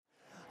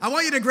I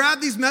want you to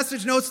grab these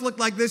message notes, look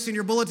like this in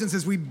your bulletins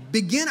as we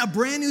begin a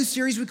brand new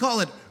series. We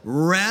call it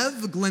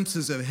Rev,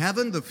 Glimpses of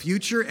Heaven, the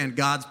Future, and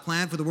God's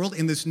Plan for the World.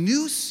 In this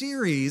new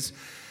series,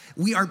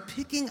 we are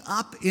picking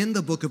up in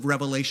the book of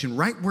Revelation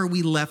right where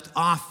we left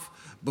off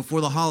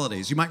before the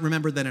holidays. You might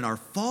remember that in our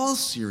fall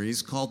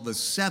series called The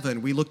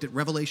Seven, we looked at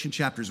Revelation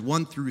chapters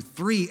 1 through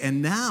 3,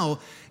 and now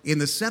in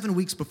the 7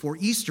 weeks before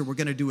Easter, we're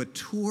going to do a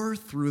tour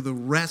through the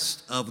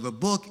rest of the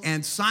book,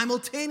 and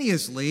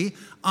simultaneously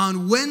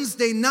on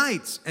Wednesday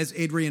nights, as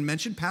Adrian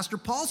mentioned, Pastor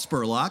Paul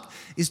Spurlock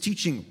is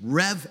teaching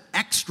Rev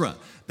Extra.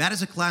 That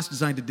is a class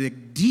designed to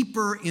dig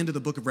deeper into the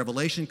book of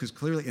Revelation, because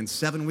clearly in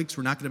 7 weeks,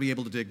 we're not going to be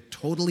able to dig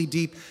totally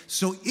deep.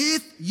 So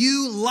if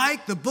you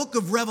like the book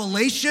of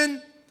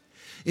Revelation,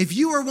 if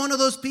you are one of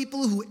those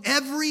people who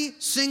every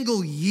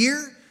single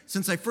year,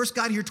 since I first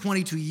got here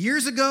 22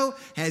 years ago,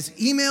 has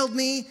emailed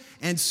me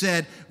and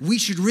said, we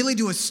should really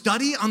do a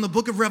study on the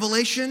book of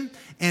Revelation,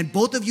 and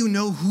both of you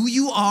know who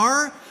you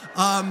are,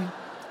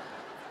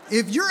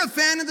 if you're a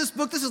fan of this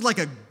book, this is like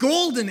a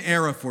golden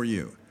era for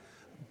you.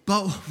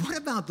 But what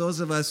about those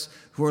of us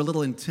who are a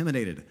little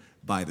intimidated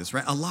by this,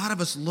 right? A lot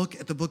of us look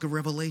at the book of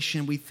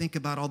Revelation, we think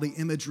about all the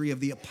imagery of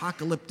the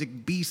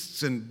apocalyptic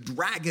beasts and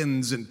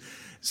dragons and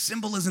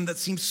symbolism that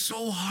seems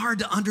so hard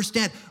to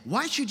understand.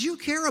 Why should you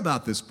care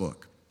about this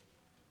book?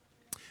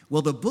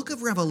 Well, the book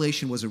of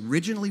Revelation was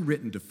originally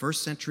written to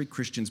first century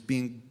Christians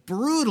being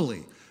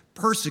brutally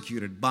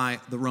persecuted by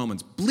the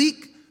Romans.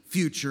 Bleak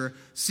future,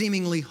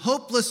 seemingly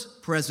hopeless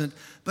present.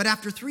 But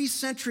after 3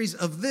 centuries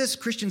of this,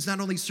 Christians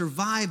not only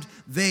survived,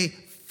 they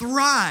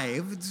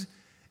thrived,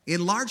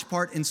 in large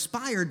part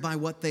inspired by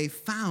what they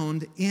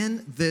found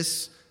in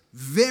this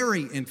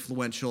very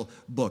influential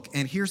book.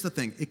 And here's the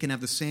thing, it can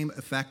have the same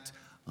effect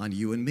on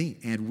you and me,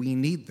 and we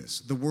need this.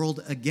 The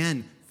world,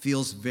 again,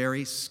 feels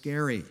very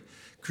scary.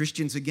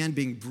 Christians, again,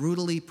 being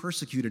brutally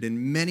persecuted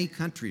in many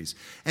countries.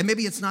 And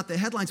maybe it's not the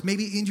headlines,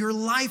 maybe in your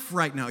life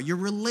right now, your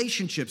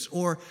relationships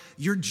or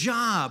your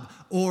job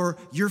or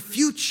your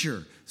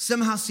future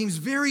somehow seems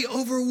very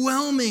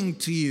overwhelming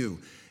to you.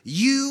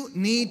 You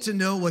need to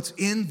know what's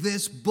in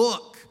this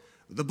book,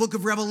 the book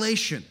of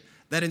Revelation,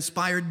 that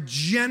inspired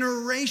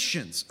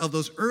generations of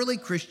those early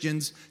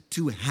Christians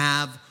to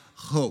have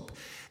hope.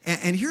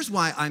 And here's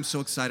why I'm so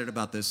excited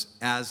about this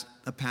as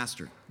a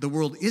pastor. The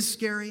world is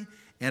scary,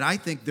 and I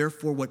think,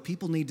 therefore, what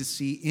people need to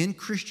see in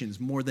Christians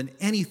more than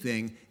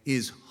anything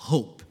is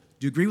hope.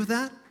 Do you agree with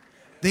that?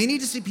 They need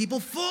to see people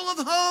full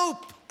of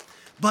hope.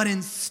 But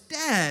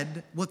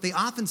instead, what they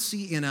often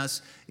see in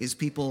us is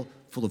people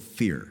full of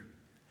fear.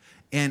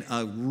 And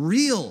a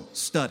real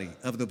study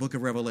of the book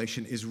of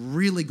Revelation is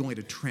really going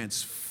to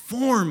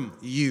transform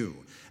you.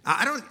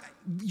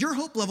 Your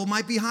hope level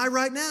might be high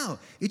right now.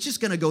 It's just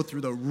going to go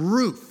through the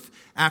roof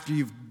after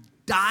you've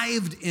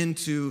dived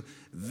into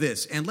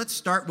this. And let's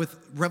start with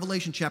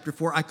Revelation chapter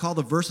 4. I call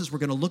the verses we're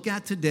going to look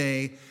at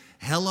today,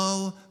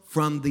 Hello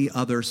from the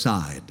Other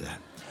Side.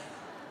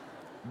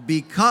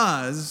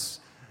 Because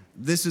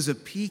this is a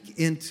peek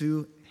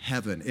into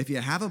heaven. If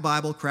you have a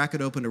Bible, crack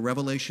it open to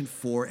Revelation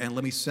 4, and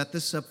let me set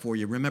this up for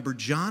you. Remember,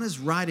 John is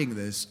writing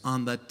this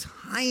on the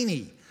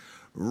tiny,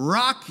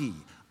 rocky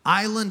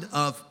island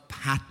of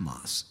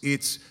Patmos.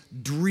 It's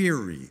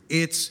dreary.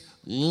 It's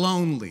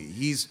lonely.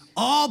 He's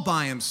all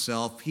by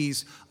himself.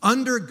 He's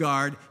under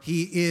guard.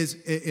 He is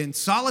in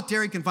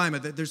solitary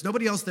confinement. There's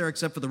nobody else there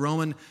except for the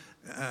Roman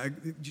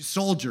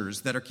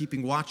soldiers that are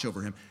keeping watch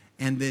over him.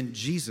 And then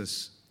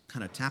Jesus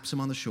kind of taps him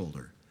on the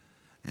shoulder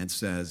and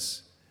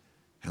says,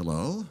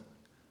 hello,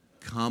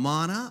 come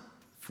on up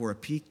for a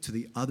peek to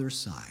the other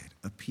side,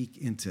 a peek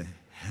into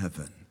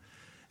heaven.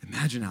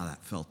 Imagine how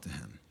that felt to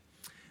him.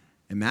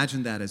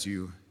 Imagine that as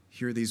you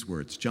hear these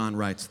words. John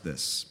writes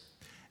this,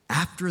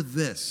 after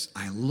this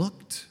I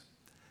looked,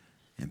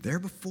 and there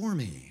before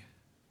me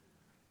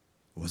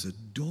was a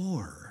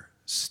door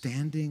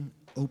standing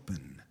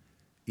open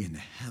in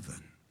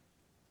heaven.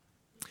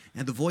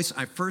 And the voice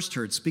I first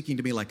heard speaking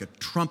to me like a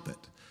trumpet.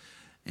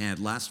 And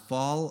last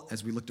fall,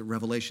 as we looked at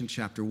Revelation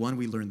chapter 1,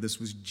 we learned this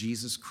was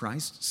Jesus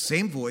Christ.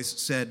 Same voice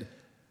said,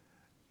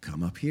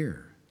 come up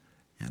here,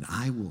 and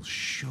I will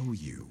show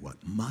you what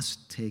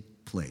must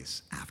take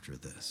place after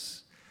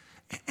this.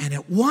 And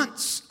at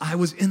once, I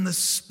was in the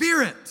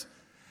Spirit.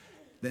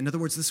 In other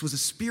words, this was a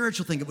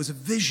spiritual thing. It was a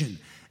vision.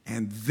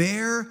 And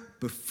there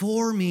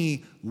before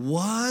me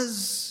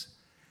was,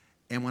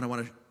 and what I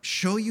want to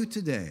show you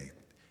today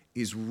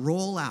is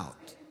roll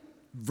out,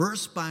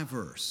 verse by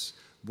verse,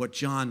 what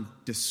John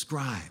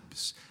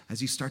describes as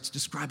he starts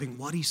describing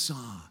what he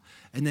saw.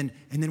 And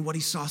then what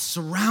he saw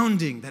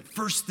surrounding that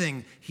first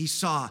thing he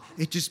saw.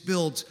 It just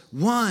builds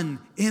one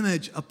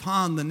image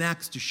upon the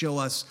next to show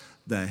us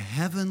the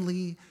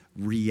heavenly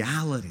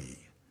reality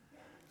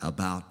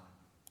about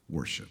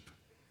worship.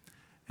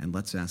 And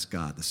let's ask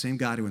God, the same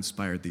God who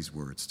inspired these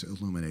words, to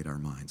illuminate our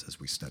minds as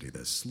we study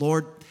this.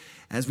 Lord,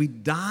 as we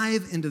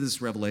dive into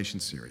this Revelation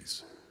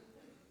series,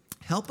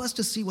 help us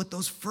to see what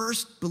those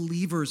first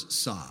believers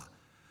saw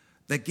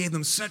that gave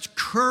them such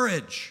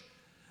courage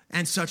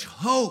and such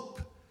hope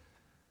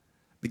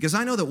Because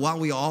I know that while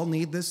we all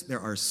need this, there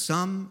are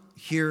some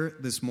here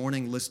this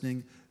morning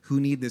listening who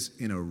need this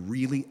in a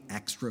really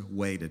extra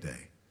way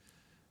today.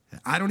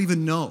 I don't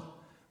even know,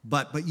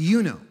 but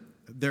you know,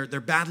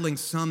 they're battling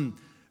some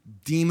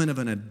demon of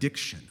an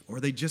addiction, or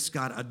they just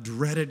got a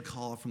dreaded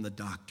call from the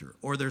doctor,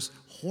 or there's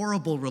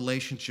horrible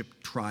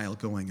relationship trial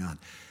going on.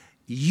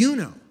 You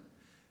know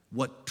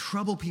what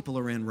trouble people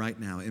are in right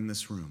now in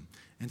this room.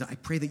 And I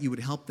pray that you would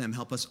help them,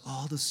 help us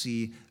all to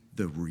see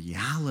the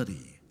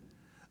reality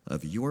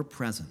of your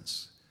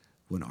presence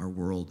when our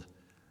world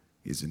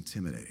is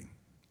intimidating.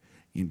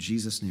 In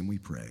Jesus' name we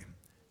pray,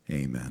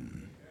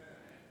 amen.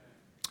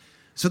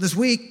 So this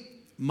week,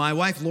 my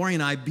wife Lori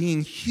and I,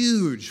 being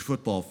huge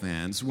football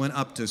fans, went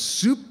up to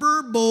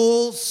Super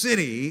Bowl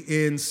City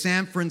in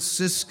San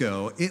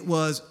Francisco. It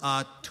was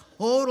a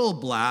total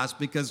blast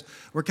because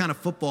we're kind of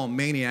football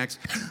maniacs.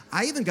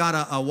 I even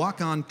got a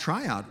walk-on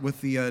tryout with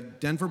the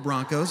Denver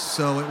Broncos,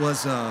 so it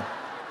was...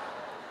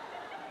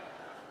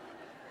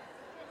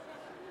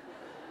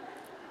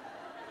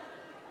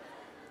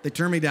 They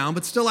turned me down,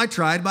 but still I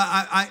tried. But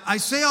I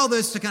say all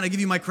this to kind of give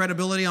you my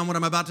credibility on what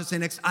I'm about to say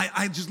next.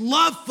 I just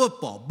love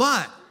football,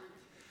 but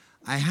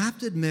I have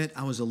to admit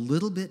I was a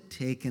little bit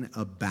taken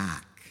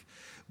aback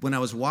when I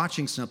was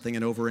watching something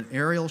and over an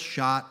aerial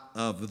shot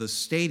of the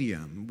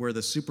stadium where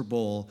the Super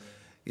Bowl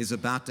is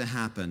about to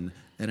happen,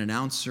 an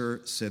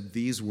announcer said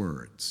these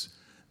words,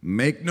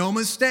 "Make no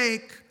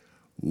mistake,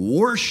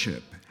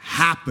 worship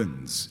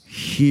happens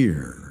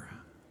here."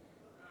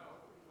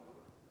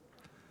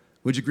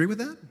 Would you agree with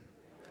that?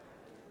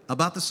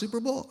 About the Super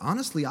Bowl?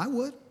 Honestly, I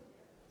would.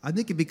 I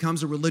think it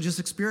becomes a religious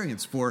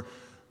experience for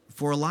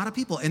a lot of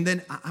people. And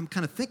then I'm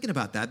kind of thinking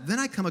about that. Then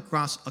I come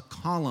across a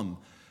column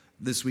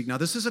this week. Now,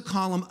 this is a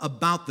column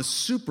about the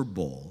Super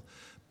Bowl,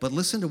 but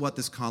listen to what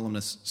this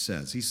columnist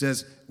says. He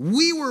says,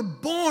 "We were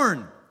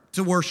born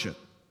to worship.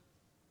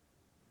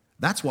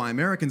 That's why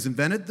Americans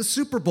invented the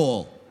Super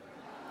Bowl."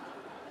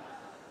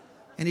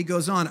 And he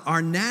goes on,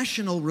 "Our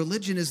national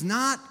religion is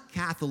not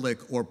Catholic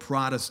or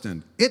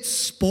Protestant. It's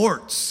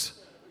sports."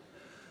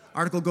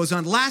 Article goes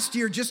on, last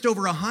year, just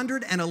over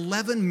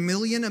 111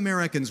 million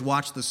Americans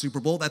watched the Super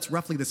Bowl. That's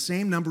roughly the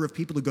same number of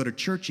people who go to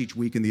church each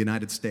week in the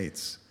United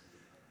States.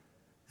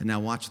 And now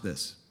watch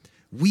this.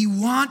 We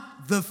want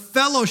the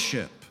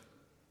fellowship.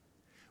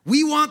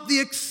 We want the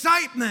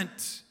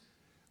excitement.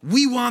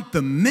 We want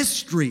the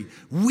mystery.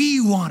 We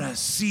want to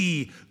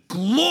see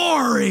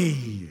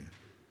glory.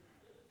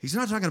 He's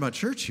not talking about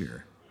church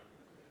here.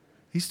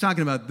 He's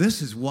talking about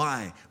this is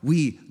why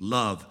we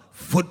love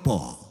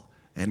football.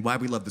 And why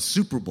we love the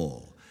Super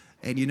Bowl.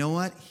 And you know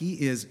what? He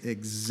is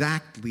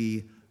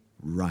exactly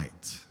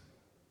right.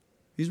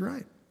 He's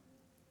right.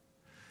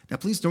 Now,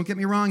 please don't get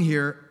me wrong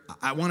here.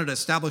 I wanted to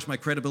establish my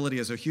credibility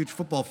as a huge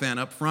football fan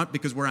up front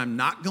because where I'm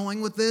not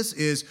going with this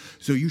is,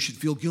 so you should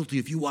feel guilty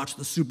if you watch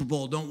the Super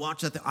Bowl. Don't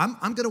watch that. I'm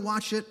going to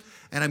watch it,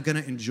 and I'm going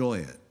to enjoy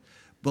it.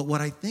 But what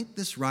I think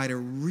this writer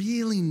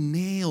really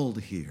nailed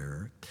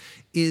here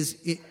is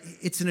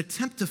it's an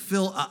attempt to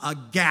fill a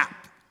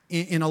gap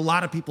in a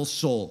lot of people's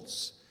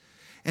souls.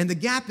 And the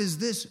gap is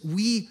this: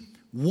 we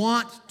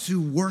want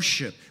to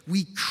worship.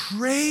 We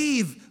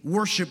crave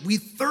worship. We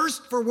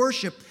thirst for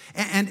worship.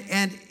 And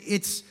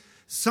it's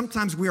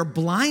sometimes we are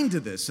blind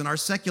to this in our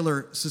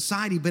secular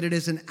society, but it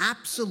is an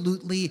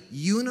absolutely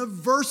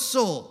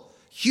universal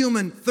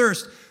human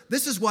thirst.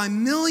 This is why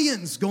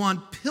millions go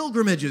on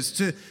pilgrimages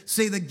to,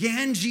 say, the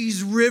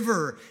Ganges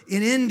River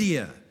in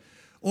India,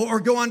 or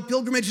go on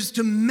pilgrimages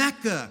to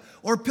Mecca,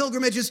 or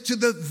pilgrimages to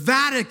the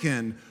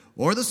Vatican,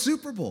 or the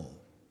Super Bowl.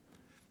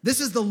 This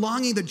is the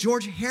longing that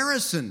George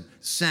Harrison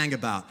sang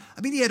about.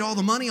 I mean, he had all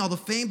the money, all the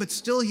fame, but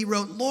still he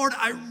wrote, "Lord,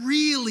 I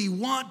really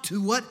want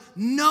to what?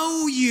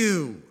 Know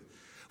you."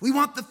 We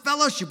want the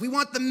fellowship. We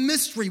want the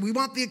mystery. We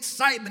want the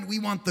excitement. We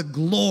want the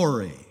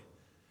glory.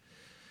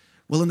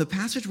 Well, in the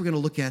passage we're going to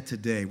look at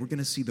today, we're going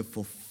to see the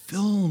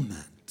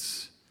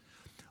fulfillment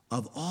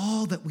of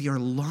all that we are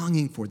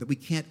longing for, that we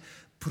can't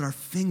put our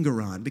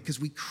finger on, because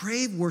we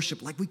crave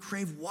worship like we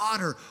crave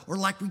water, or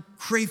like we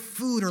crave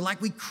food, or like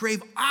we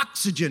crave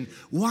oxygen.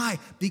 Why?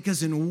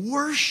 Because in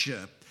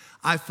worship,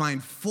 I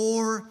find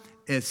 4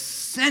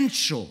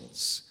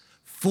 essentials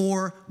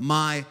for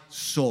my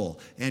soul.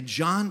 And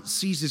John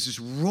sees this as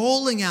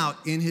rolling out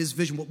in his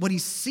vision. What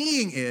he's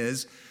seeing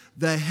is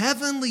the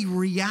heavenly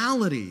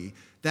reality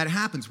that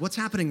happens. What's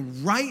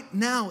happening right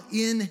now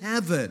in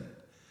heaven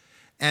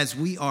as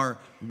we are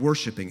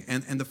worshiping.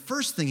 And the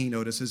first thing he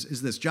notices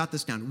is this. Jot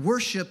this down.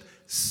 Worship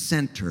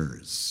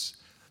centers.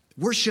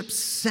 Worship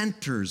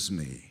centers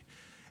me.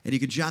 And you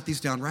can jot these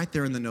down right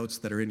there in the notes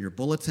that are in your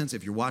bulletins.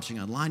 If you're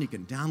watching online, you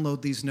can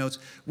download these notes.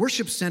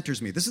 Worship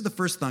centers me. This is the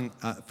first thing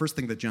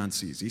that John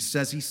sees. He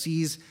says he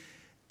sees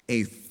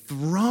a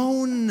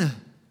throne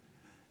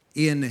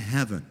in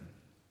heaven.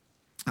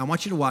 I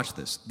want you to watch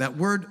this. That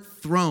word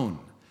throne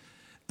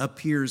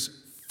appears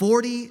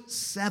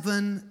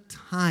 47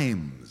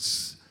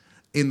 times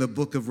in the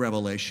book of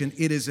Revelation.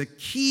 It is a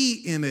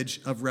key image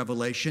of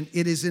Revelation.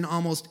 It is in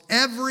almost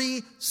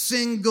every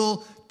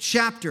single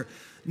chapter.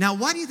 Now,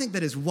 why do you think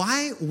that is?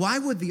 Why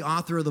would the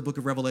author of the book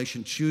of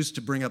Revelation choose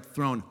to bring up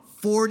throne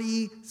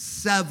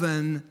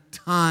 47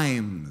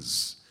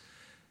 times?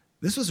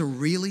 This was a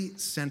really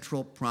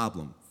central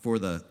problem for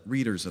the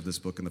readers of this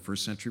book in the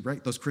first century,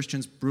 right? Those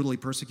Christians brutally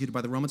persecuted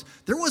by the Romans.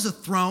 There was a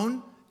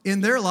throne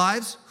in their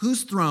lives.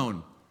 Whose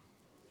throne?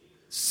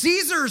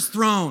 Caesar's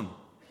throne.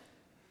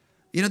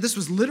 You know, this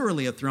was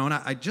literally a throne.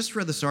 I just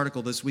read this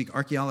article this week.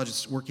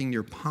 Archaeologists working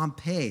near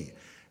Pompeii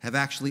have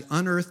actually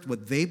unearthed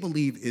what they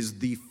believe is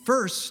the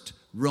first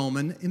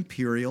Roman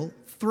imperial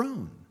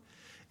throne.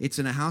 It's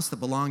in a house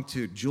that belonged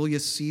to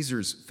Julius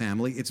Caesar's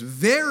family. It's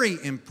very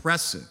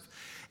impressive.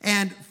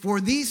 And for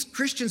these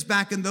Christians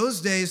back in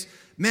those days,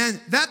 man,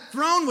 that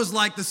throne was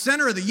like the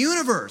center of the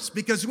universe,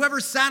 because whoever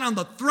sat on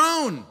the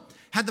throne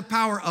had the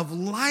power of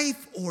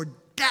life or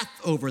death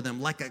over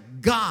them, like a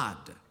god.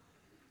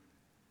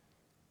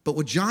 But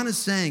what John is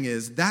saying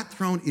is that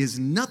throne is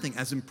nothing,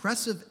 as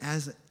impressive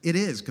as it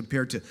is,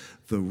 compared to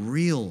the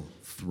real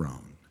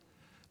throne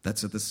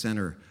that's at the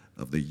center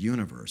of the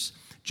universe.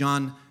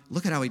 John,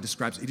 look at how he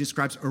describes it. He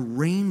describes a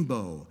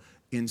rainbow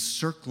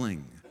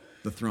encircling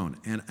the throne.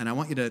 And I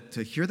want you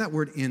to hear that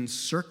word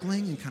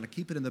encircling and kind of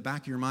keep it in the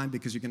back of your mind,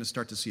 because you're going to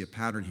start to see a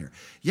pattern here.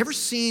 You ever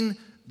seen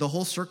the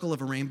whole circle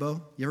of a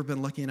rainbow? You ever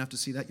been lucky enough to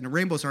see that? You know,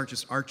 rainbows aren't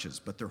just arches,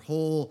 but they're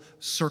whole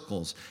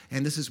circles.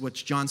 And this is what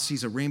John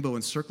sees, a rainbow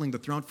encircling the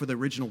throne. For the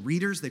original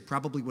readers, they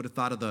probably would have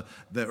thought of the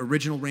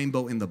original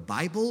rainbow in the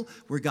Bible,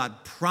 where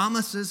God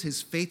promises his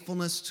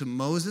faithfulness to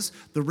Moses.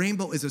 The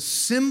rainbow is a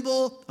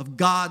symbol of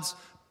God's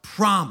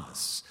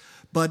promise.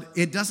 But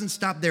it doesn't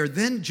stop there.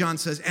 Then John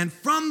says, and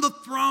from the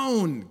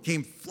throne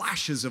came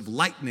flashes of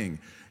lightning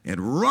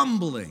and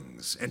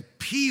rumblings and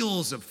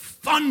peals of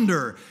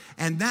thunder.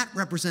 And that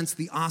represents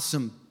the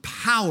awesome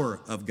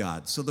power of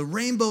God. So the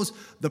rainbow's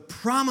the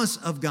promise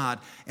of God,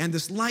 and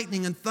this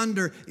lightning and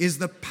thunder is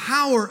the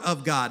power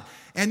of God.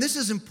 And this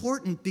is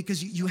important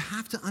because you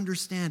have to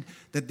understand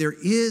that there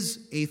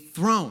is a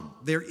throne.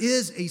 There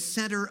is a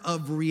center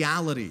of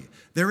reality.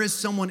 There is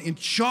someone in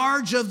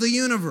charge of the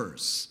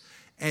universe.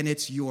 And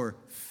it's your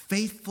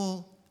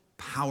faithful,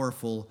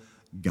 powerful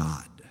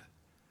God.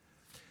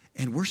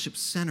 And worship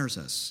centers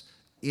us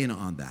in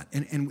on that.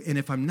 And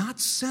if I'm not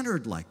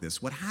centered like this,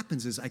 what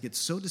happens is I get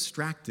so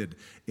distracted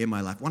in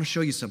my life. I want to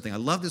show you something. I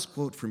love this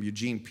quote from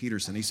Eugene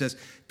Peterson. He says,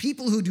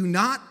 people who do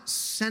not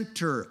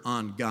center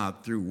on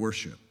God through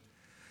worship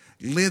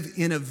live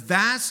in a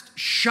vast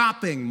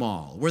shopping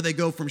mall where they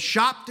go from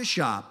shop to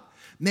shop,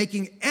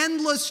 making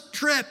endless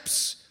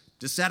trips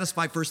to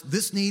satisfy first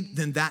this need,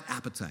 then that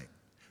appetite.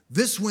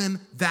 This whim,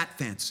 that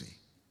fancy.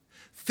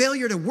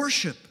 Failure to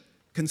worship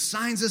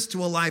consigns us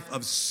to a life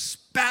of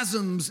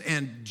spasms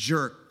and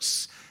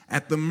jerks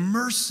at the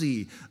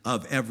mercy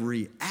of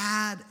every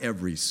ad,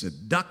 every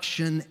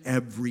seduction,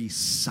 every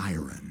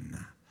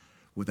siren.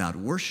 Without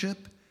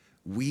worship,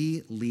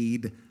 we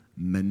lead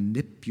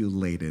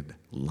manipulated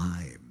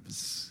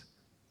lives.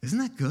 Isn't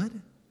that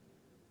good?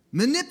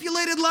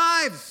 Manipulated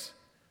lives.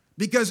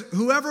 Because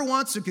whoever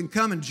wants to can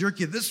come and jerk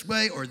you this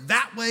way or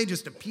that way,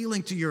 just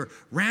appealing to your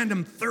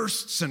random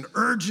thirsts and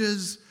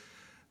urges.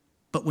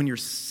 But when you're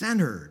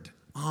centered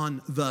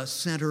on the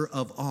center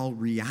of all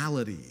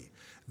reality,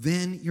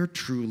 then you're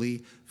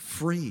truly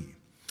free.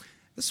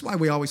 This is why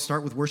we always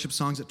start with worship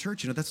songs at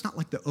church. You know, that's not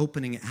like the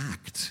opening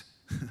act.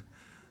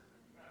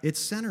 It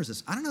centers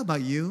us. I don't know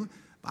about you,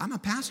 but I'm a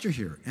pastor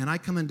here, and I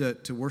come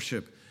into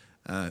worship,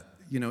 on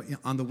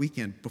the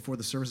weekend before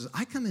the services.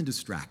 I come in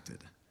distracted.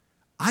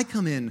 I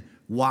come in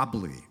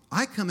wobbly.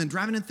 I come in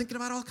driving and thinking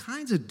about all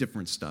kinds of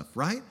different stuff,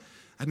 right?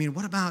 I mean,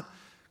 what about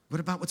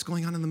what's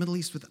going on in the Middle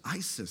East with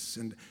ISIS?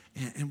 And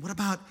what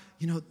about,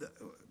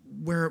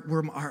 where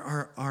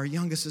our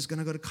youngest is going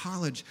to go to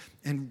college?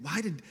 And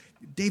why did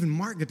Dave and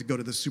Mark get to go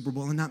to the Super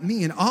Bowl and not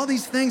me? And all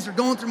these things are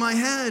going through my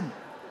head.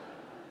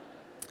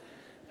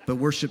 But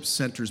worship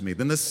centers me.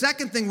 Then the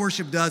second thing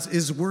worship does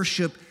is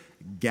worship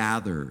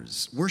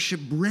gathers.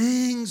 Worship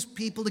brings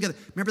people together.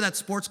 Remember that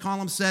sports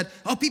column said,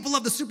 people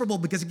love the Super Bowl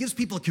because it gives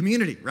people a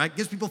community, right? It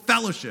gives people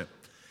fellowship.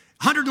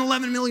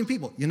 111 million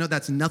people. You know,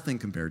 that's nothing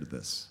compared to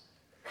this.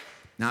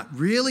 Now,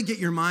 really get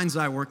your mind's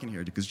eye working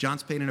here, because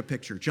John's painting a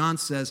picture. John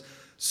says,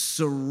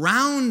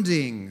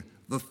 surrounding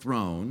the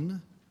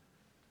throne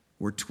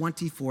were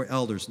 24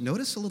 elders.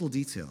 Notice a little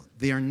detail.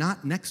 They are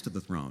not next to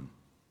the throne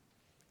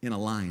in a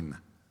line,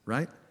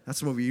 right?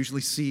 That's what we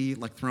usually see,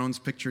 like thrones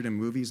pictured in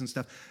movies and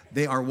stuff.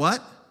 They are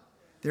what?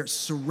 They're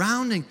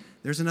surrounding.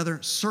 There's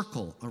another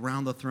circle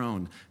around the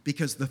throne,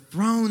 because the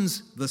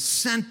throne's the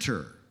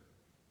center.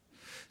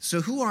 So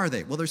who are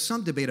they? Well, there's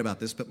some debate about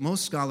this, but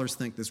most scholars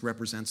think this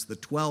represents the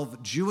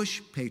 12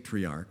 Jewish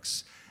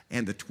patriarchs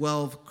and the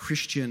 12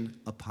 Christian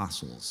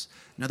apostles.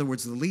 In other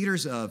words, the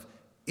leaders of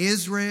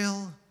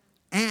Israel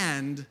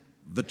and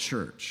the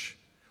church.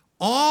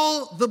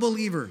 All the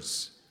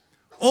believers,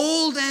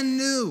 old and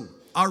new,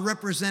 are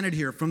represented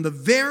here from the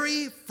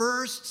very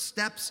first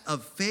steps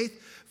of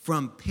faith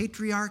from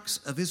patriarchs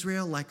of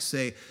Israel, like,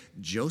 say,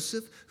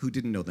 Joseph, who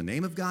didn't know the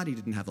name of God, he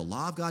didn't have the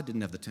law of God, didn't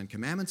have the Ten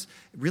Commandments,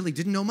 really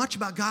didn't know much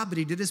about God, but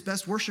he did his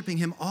best worshiping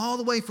him, all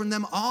the way from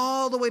them,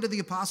 all the way to the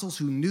apostles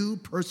who knew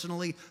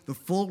personally the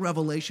full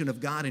revelation of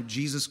God in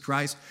Jesus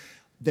Christ.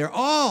 They're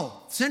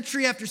all,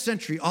 century after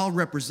century, all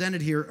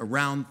represented here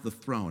around the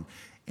throne.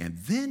 And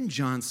then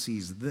John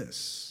sees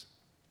this.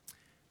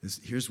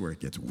 Here's where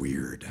it gets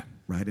weird,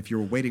 right? If you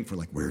were waiting for,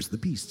 like, where's the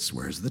beasts?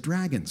 Where's the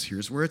dragons?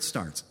 Here's where it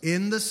starts.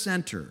 In the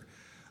center,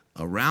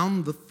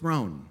 around the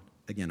throne,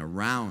 again,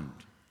 around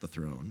the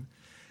throne,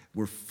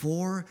 were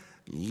 4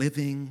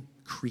 living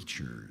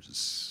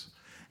creatures.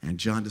 And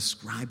John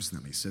describes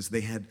them. He says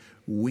they had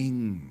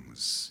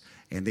wings,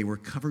 and they were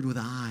covered with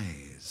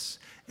eyes.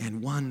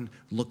 And one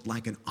looked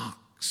like an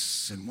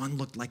ox, and one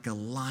looked like a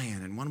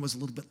lion, and one was a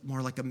little bit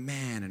more like a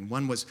man, and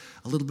one was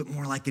a little bit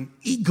more like an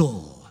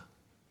eagle.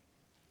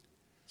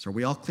 So are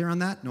we all clear on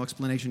that? No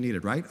explanation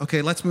needed, right?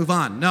 Okay, let's move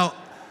on. Now,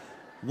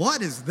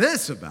 what is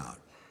this about?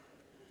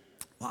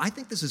 Well, I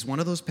think this is one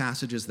of those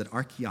passages that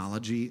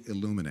archaeology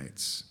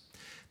illuminates.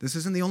 This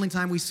isn't the only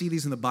time we see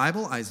these in the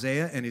Bible.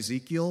 Isaiah and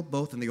Ezekiel,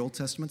 both in the Old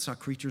Testament, saw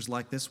creatures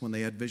like this when they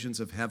had visions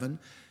of heaven.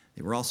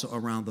 They were also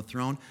around the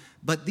throne.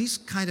 But these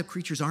kind of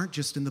creatures aren't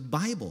just in the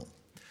Bible.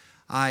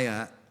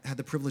 I had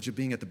the privilege of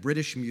being at the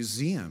British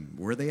Museum,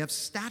 where they have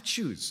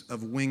statues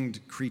of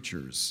winged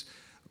creatures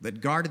that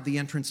guarded the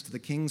entrance to the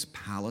king's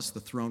palace, the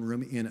throne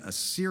room in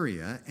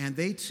Assyria, and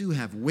they too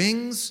have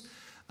wings.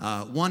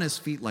 One has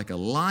feet like a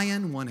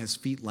lion, one has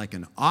feet like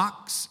an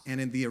ox, and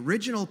in the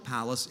original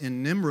palace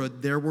in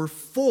Nimrud, there were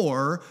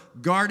 4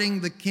 guarding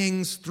the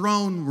king's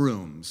throne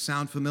room.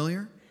 Sound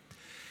familiar?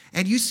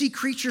 And you see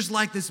creatures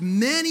like this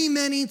many,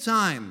 many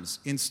times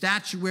in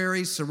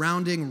statuary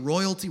surrounding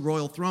royalty,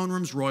 royal throne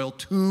rooms, royal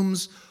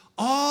tombs,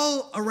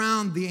 all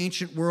around the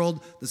ancient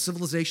world, the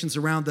civilizations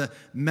around the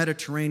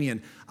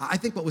Mediterranean. I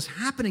think what was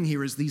happening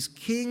here is these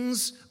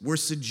kings were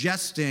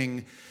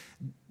suggesting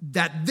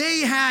that they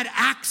had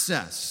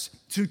access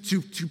to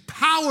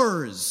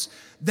powers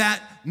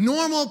that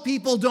normal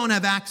people don't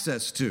have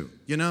access to,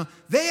 you know?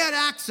 They had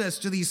access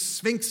to these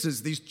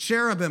sphinxes, these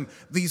cherubim,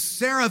 these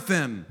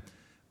seraphim.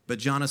 But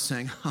John is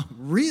saying, oh,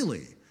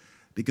 really?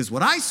 Because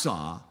what I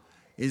saw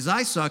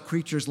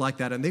creatures like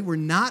that, and they were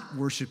not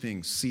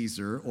worshiping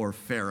Caesar or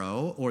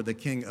Pharaoh or the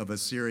king of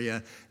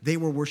Assyria. They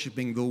were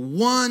worshiping the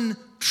one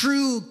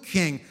true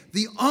king,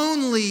 the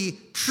only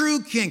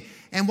true king.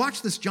 And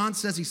watch this. John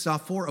says he saw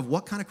 4 of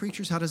what kind of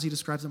creatures? How does he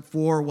describe them?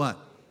 4 what?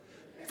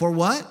 For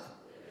what?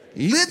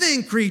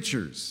 Living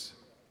creatures.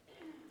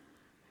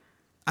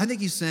 I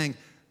think he's saying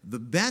the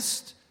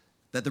best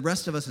that the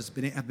rest of us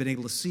have been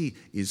able to see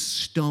is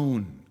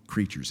stone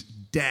creatures,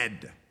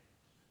 dead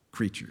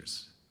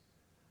creatures.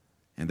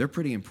 And they're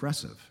pretty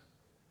impressive.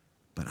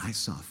 But I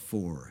saw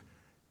 4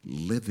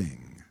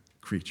 living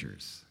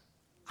creatures.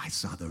 I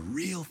saw the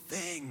real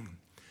thing,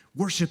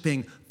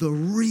 worshiping the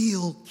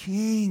real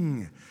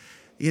king,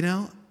 you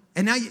know?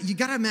 And now you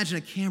got to imagine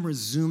a camera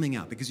zooming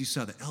out, because you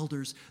saw the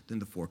elders, then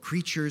the 4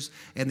 creatures,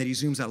 and then he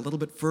zooms out a little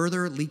bit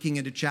further, leaking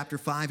into chapter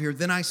 5 here.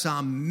 Then I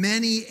saw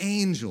many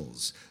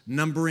angels,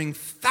 numbering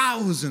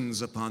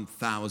thousands upon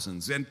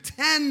thousands, and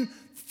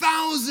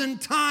 10,000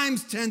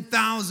 times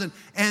 10,000,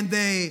 and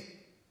they...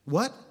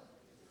 what?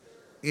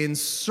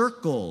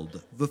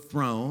 Encircled the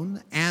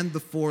throne and the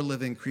 4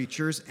 living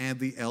creatures and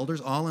the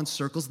elders, all in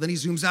circles. Then he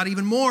zooms out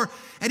even more,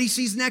 and he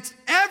sees next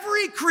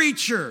every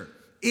creature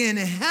in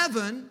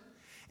heaven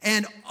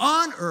and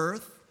on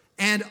earth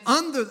and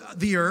under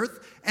the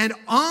earth and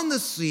on the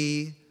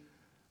sea.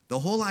 The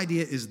whole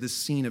idea is this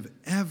scene of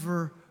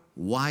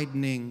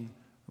ever-widening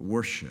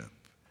worship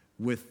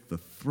with the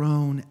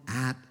throne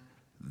at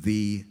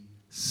the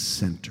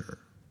center.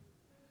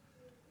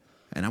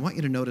 And I want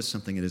you to notice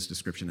something in his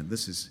description, and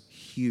this is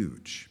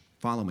huge.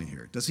 Follow me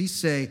here. Does he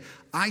say,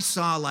 I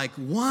saw like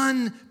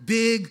one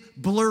big,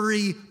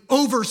 blurry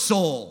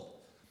oversoul?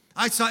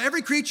 I saw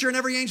every creature and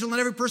every angel and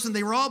every person.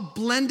 They were all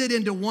blended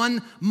into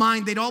one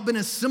mind. They'd all been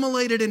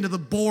assimilated into the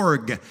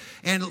Borg.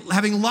 And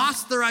having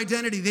lost their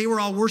identity, they were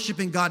all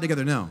worshiping God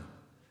together. No.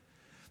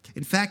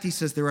 In fact, he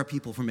says there are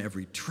people from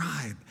every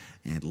tribe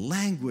and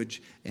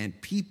language and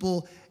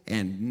people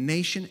and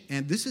nation.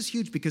 And this is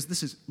huge, because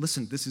this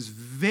is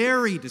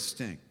very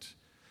distinct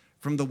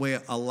from the way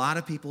a lot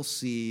of people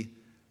see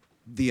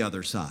the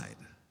other side.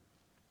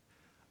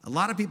 A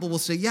lot of people will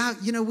say, yeah,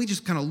 you know, we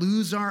just kind of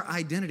lose our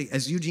identity.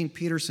 As Eugene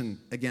Peterson,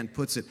 again,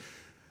 puts it,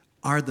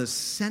 are the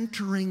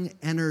centering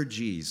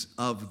energies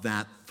of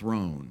that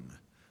throne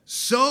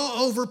so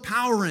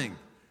overpowering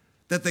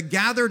that the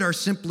gathered are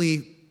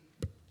simply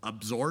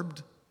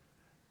absorbed,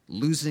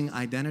 losing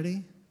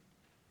identity?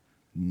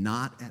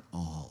 Not at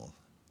all.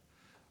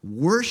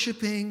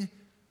 Worshiping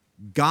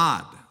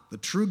God, the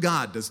true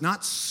God, does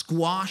not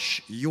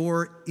squash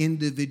your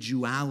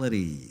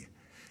individuality.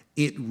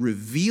 It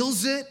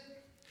reveals it,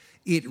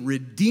 it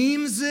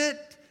redeems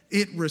it,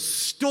 it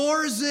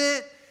restores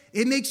it.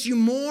 It makes you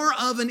more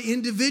of an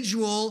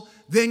individual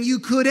than you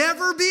could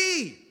ever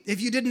be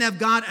if you didn't have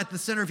God at the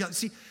center of your life.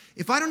 See,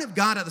 if I don't have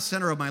God at the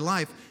center of my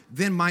life,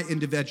 then my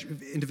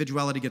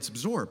individuality gets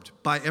absorbed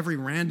by every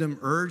random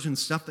urge and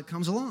stuff that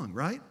comes along,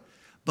 right?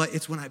 But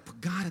it's when I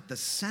put God at the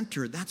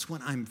center, that's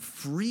when I'm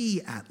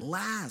free at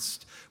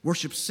last.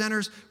 Worship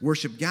centers,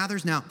 worship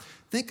gathers. Now,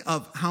 think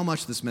of how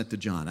much this meant to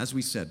John. As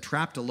we said,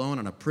 trapped alone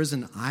on a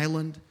prison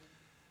island.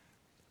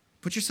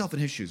 Put yourself in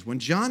his shoes. When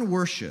John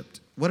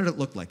worshiped, what did it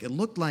look like? It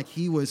looked like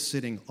he was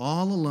sitting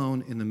all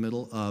alone in the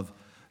middle of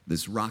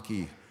this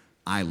rocky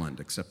island,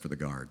 except for the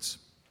guards.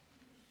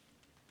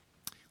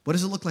 What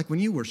does it look like when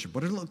you worship?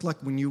 What did it look like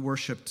when you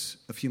worshiped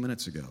a few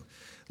minutes ago?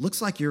 It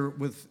looks like you're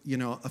with,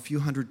 a few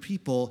hundred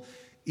people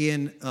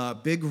in a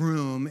big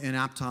room in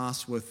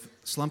Aptos with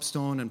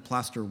slumpstone and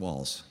plaster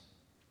walls.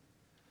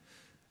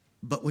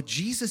 But what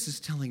Jesus is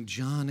telling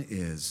John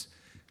is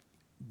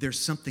there's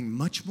something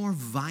much more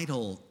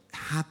vital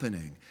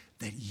happening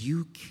that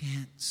you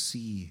can't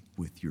see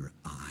with your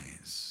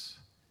eyes.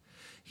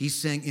 He's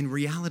saying, in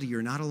reality,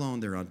 you're not alone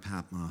there on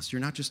Patmos.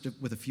 You're not just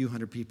with a few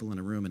hundred people in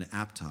a room in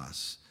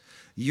Aptos.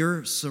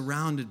 You're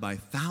surrounded by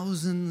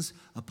thousands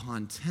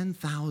upon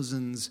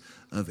 10,000s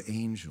of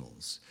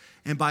angels.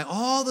 And by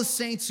all the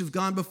saints who've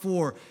gone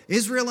before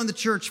Israel and the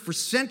church for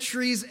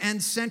centuries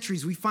and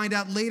centuries. We find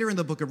out later in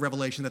the book of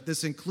Revelation that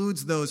this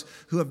includes those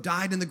who have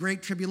died in the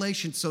Great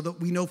Tribulation, so that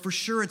we know for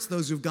sure it's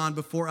those who've gone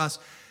before us.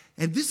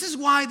 And this is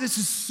why this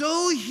is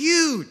so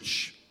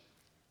huge.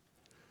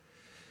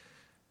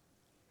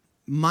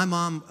 My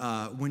mom,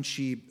 when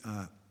she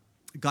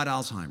got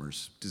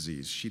Alzheimer's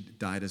disease, she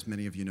died, as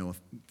many of you know, a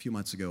few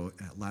months ago,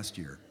 last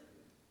year.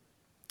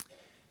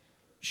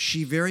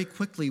 She very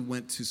quickly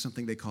went to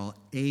something they call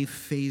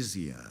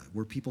aphasia,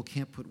 where people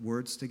can't put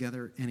words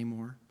together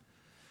anymore.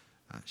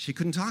 She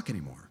couldn't talk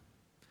anymore.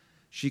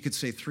 She could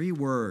say 3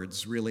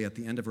 words, really, at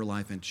the end of her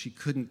life, and she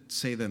couldn't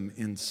say them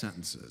in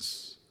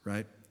sentences,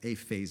 right?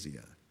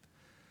 Aphasia.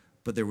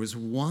 But there was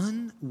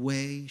one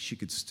way she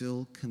could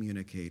still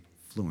communicate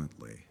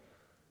fluently.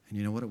 And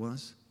you know what it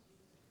was?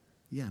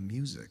 Yeah,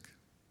 music.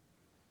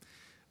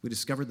 We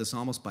discovered this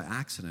almost by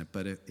accident,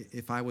 but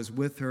if I was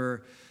with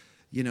her,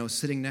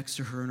 sitting next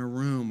to her in a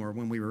room, or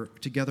when we were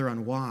together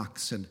on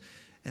walks, and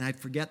I'd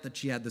forget that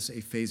she had this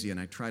aphasia, and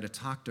I'd try to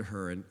talk to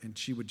her, and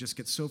she would just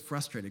get so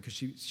frustrated because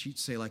she'd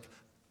say, like,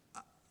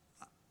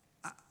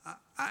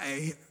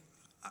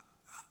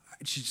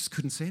 she just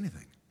couldn't say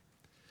anything.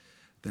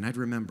 Then I'd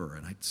remember,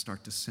 and I'd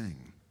start to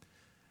sing.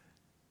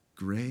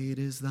 Great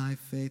is thy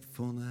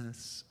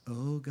faithfulness,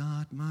 O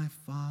God, my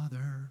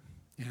Father.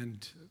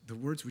 And the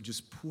words would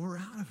just pour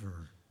out of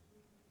her.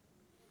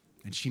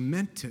 And she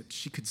meant it.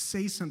 She could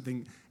say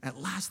something at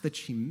last that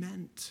she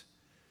meant.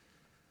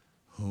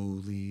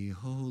 Holy,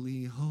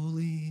 holy,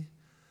 holy,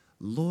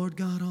 Lord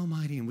God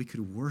Almighty. And we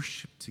could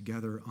worship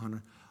together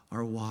on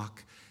our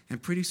walk.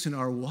 And pretty soon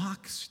our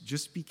walks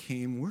just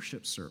became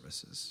worship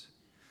services.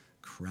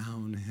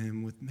 Crown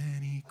him with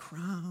many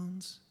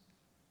crowns.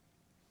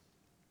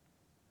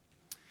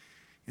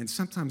 And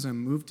sometimes I'm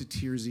moved to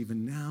tears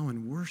even now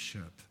in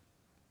worship.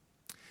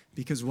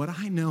 Because what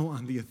I know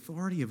on the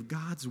authority of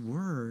God's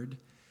word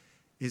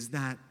is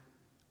that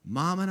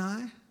Mom and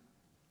I,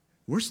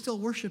 we're still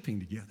worshiping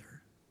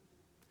together.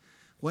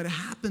 What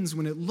happens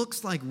when it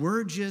looks like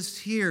we're just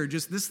here,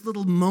 just this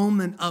little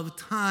moment of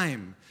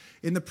time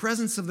in the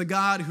presence of the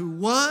God who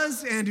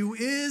was and who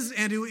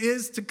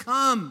is to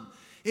come,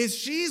 is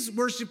she's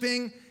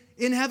worshiping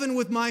in heaven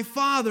with my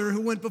Father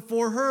who went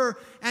before her,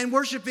 and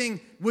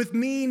worshiping with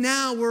me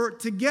now. We're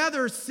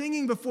together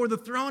singing before the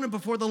throne and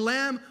before the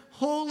Lamb,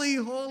 holy,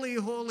 holy,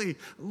 holy,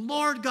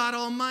 Lord God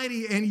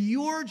Almighty. And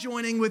you're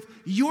joining with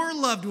your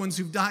loved ones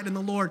who've died in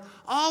the Lord,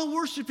 all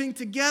worshiping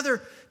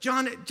together.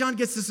 John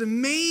gets this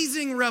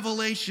amazing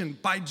revelation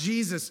by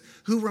Jesus,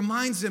 who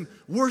reminds him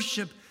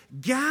worship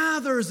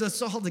gathers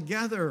us all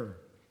together.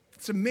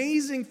 It's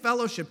amazing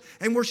fellowship,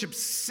 and worship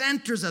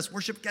centers us.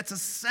 Worship gets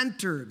us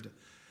centered.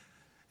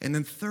 And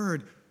then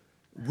third,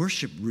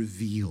 worship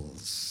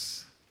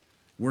reveals.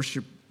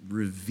 Worship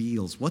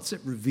reveals. What's it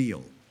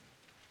reveal?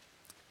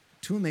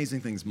 2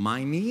 amazing things: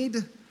 my need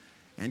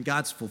and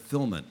God's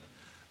fulfillment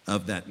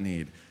of that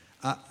need.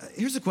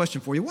 Here's a question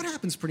for you. What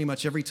happens pretty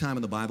much every time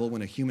in the Bible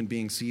when a human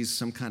being sees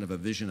some kind of a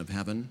vision of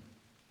heaven?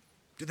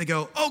 Do they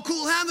go, oh,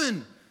 cool,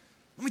 heaven.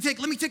 Let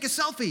me take a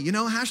selfie,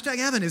 hashtag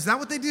heaven. Is that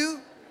what they do?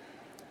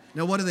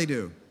 No, what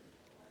do?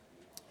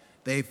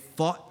 They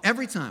fall,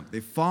 every time, they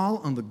fall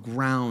on the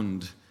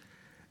ground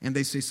and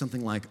they say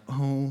something like,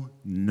 oh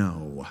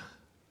no,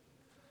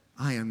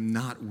 I am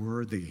not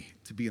worthy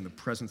to be in the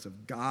presence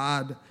of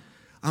God.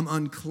 I'm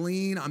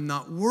unclean, I'm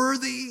not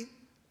worthy.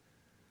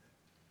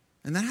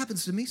 And that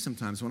happens to me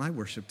sometimes when I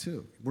worship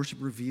too. Worship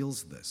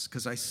reveals this,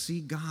 because I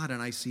see God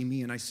and I see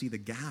me and I see the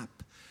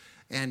gap.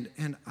 And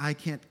I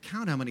can't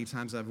count how many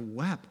times I've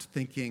wept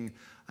thinking,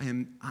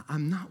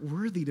 I'm not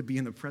worthy to be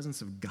in the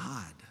presence of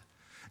God.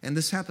 And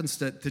this happens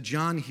to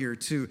John here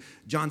too.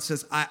 John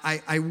says,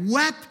 I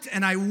wept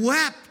and I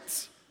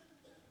wept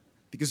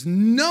because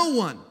no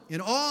one in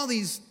all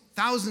these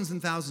thousands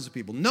and thousands of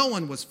people, no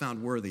one was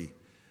found worthy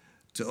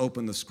to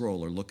open the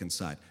scroll or look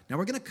inside. Now,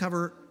 we're going to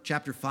cover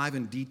chapter 5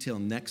 in detail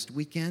next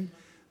weekend,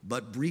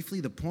 but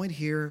briefly, the point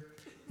here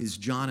is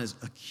John is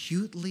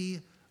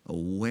acutely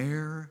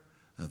aware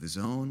of his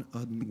own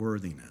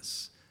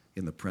unworthiness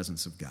in the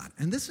presence of God.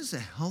 And this is a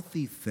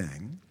healthy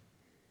thing,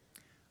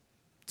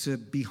 to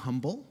be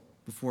humble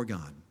before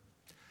God.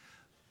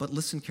 But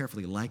listen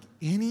carefully, like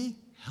any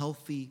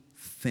healthy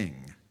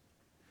thing,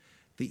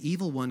 the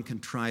evil one can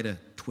try to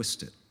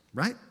twist it,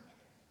 right?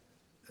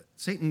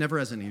 Satan never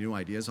has any new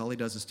ideas. All he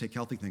does is take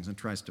healthy things and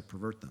tries to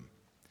pervert them.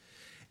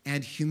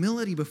 And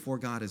humility before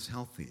God is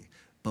healthy.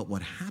 But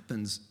what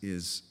happens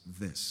is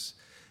this.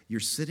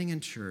 You're sitting in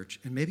church,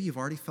 and maybe you've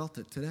already felt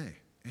it today.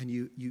 And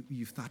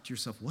you've thought to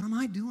yourself, what am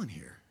I doing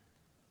here?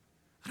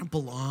 I don't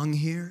belong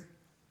here.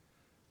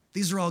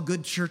 These are all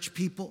good church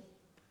people.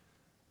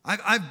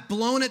 I've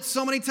blown it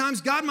so many times.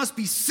 God must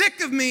be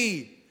sick of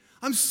me.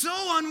 I'm so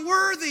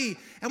unworthy.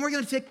 And we're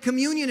going to take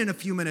communion in a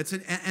few minutes.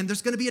 And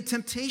there's going to be a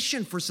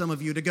temptation for some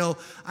of you to go,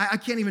 I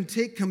can't even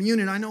take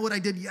communion. I know what I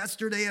did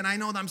yesterday, and I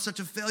know that I'm such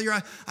a failure.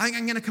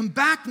 I'm going to come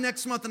back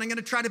next month, and I'm going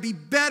to try to be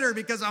better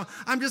because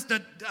I'm just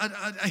a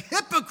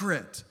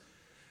hypocrite.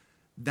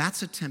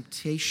 That's a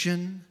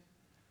temptation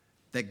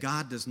that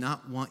God does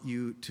not want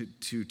you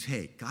to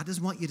take. God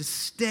doesn't want you to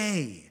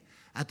stay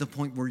at the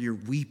point where you're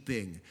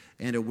weeping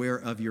and aware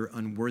of your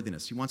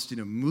unworthiness. He wants you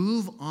to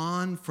move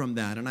on from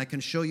that, and I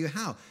can show you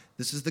how.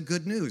 This is the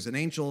good news. An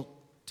angel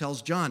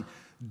tells John,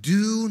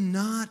 do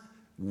not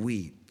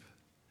weep.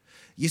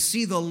 You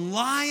see, the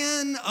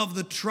Lion of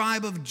the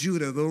tribe of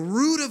Judah, the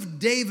Root of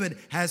David,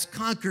 has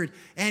conquered,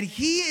 and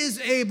he is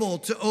able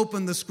to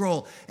open the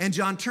scroll. And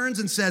John turns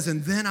and says,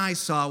 and then I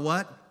saw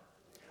what?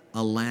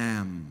 A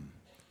lamb,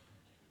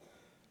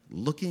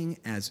 looking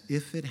as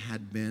if it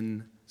had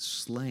been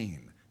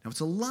slain. Now, it's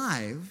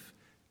alive,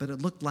 but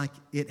it looked like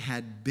it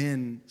had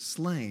been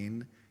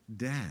slain,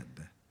 dead.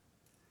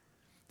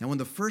 Now, when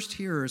the first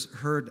hearers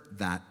heard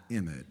that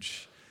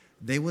image,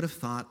 they would have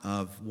thought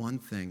of one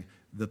thing,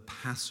 the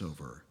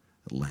Passover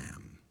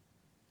lamb.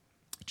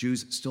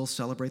 Jews still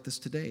celebrate this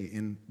today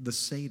in the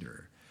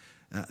Seder.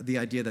 The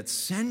idea that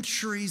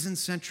centuries and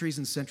centuries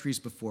and centuries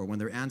before, when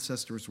their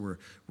ancestors were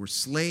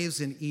slaves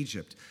in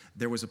Egypt,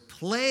 there was a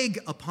plague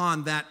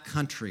upon that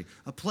country,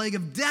 a plague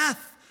of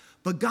death.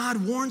 But God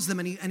warns them,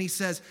 and he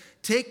says,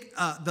 take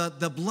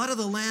the blood of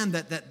the lamb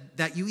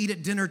that you eat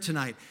at dinner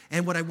tonight,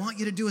 and what I want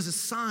you to do as a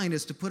sign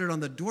is to put it on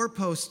the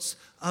doorposts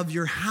of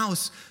your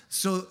house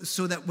so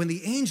that when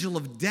the angel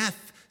of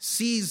death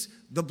sees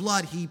the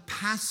blood, he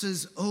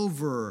passes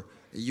over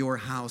your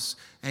house,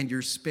 and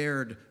you're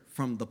spared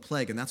from the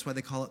plague. And that's why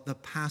they call it the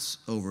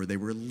Passover. They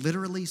were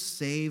literally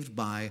saved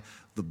by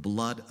the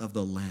blood of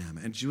the lamb.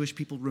 And Jewish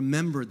people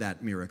remember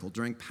that miracle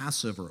during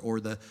Passover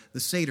or the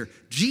Seder.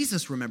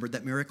 Jesus remembered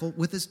that miracle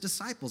with his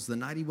disciples the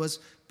night he was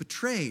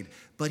betrayed.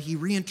 But he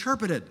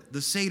reinterpreted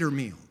the Seder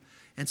meal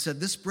and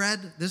said, this bread,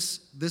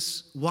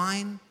 this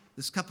wine,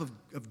 this cup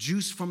of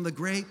juice from the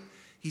grape,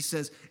 he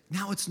says,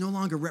 now it's no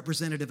longer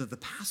representative of the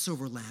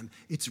Passover lamb.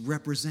 It's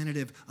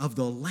representative of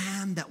the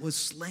lamb that was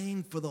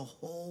slain for the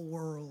whole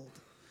world.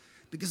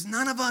 Because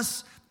none of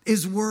us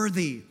is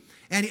worthy.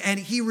 And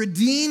he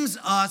redeems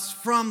us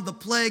from the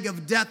plague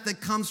of death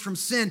that comes from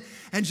sin.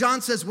 And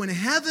John says, when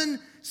heaven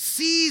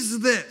sees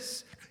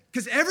this,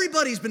 because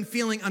everybody's been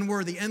feeling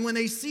unworthy, and when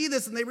they see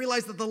this and they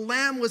realize that the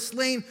Lamb was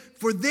slain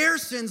for their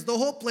sins, the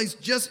whole place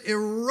just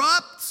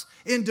erupts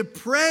into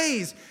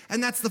praise.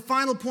 And that's the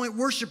final point.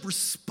 Worship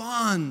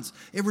responds.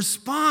 It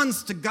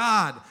responds to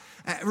God.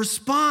 It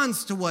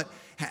responds to what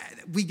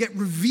we get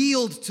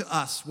revealed to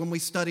us when we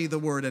study the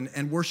Word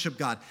and worship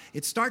God.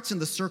 It starts in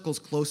the circles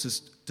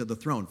closest to the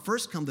throne.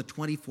 First come the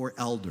 24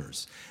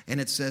 elders,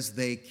 and it says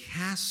they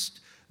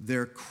cast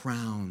their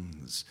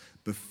crowns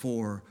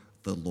before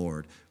the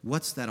Lord.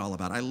 What's that all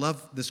about? I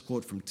love this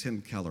quote from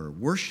Tim Keller.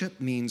 Worship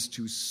means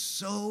to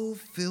so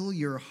fill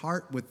your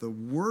heart with the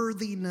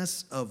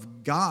worthiness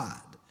of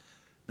God,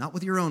 not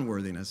with your own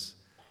worthiness,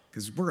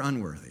 because we're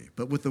unworthy,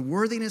 but with the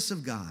worthiness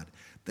of God,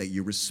 that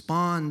you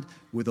respond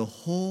with a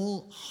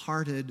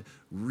wholehearted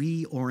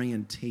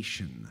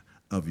reorientation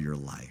of your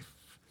life.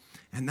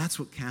 And that's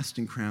what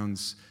casting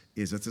crowns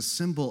is. It's a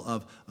symbol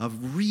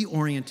of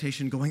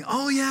reorientation, going,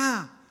 oh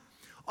yeah,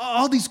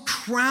 all these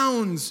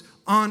crowns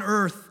on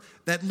earth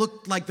that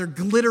look like they're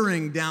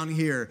glittering down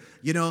here,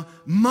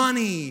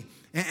 money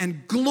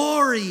and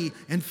glory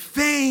and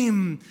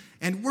fame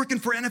and working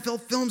for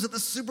NFL Films at the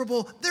Super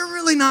Bowl, they're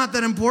really not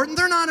that important.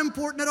 They're not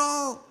important at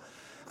all.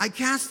 I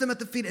cast them at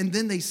the feet, and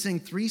then they sing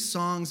 3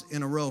 songs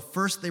in a row.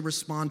 First, they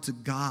respond to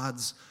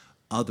God's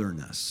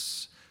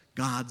otherness.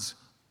 God's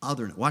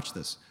otherness. Watch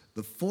this.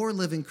 The 4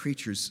 living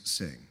creatures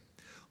sing,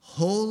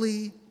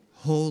 holy,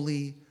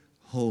 holy,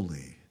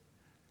 holy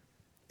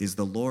is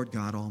the Lord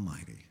God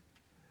Almighty,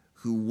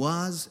 who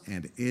was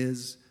and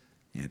is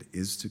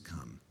to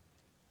come.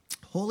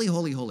 Holy,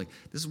 holy, holy.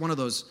 This is one of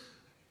those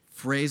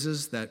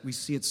phrases that we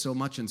see it so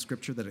much in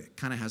Scripture that it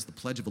kind of has the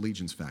Pledge of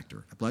Allegiance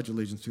factor. I pledge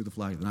allegiance to the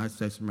flag of the United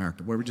States of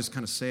America, where we just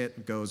kind of say it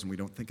and goes and we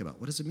don't think about,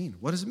 what does it mean?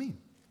 What does it mean?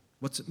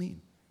 What's it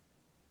mean?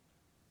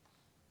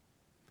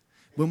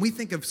 When we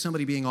think of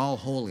somebody being all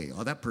holy,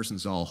 oh, that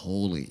person's all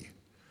holy,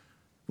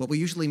 what we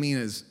usually mean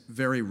is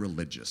very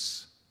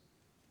religious,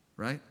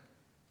 right?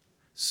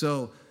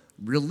 So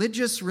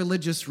religious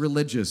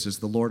is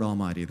the Lord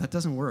Almighty. That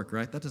doesn't work,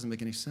 right? That doesn't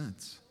make any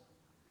sense.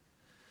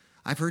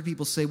 I've heard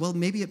people say, well,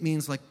 maybe it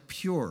means like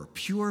pure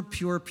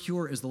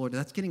is the Lord.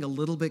 That's getting a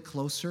little bit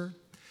closer.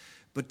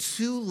 But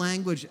two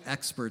language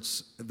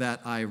experts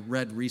that I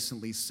read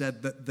recently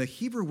said that the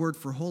Hebrew word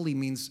for holy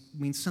means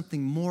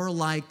something more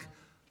like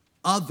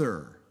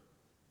other,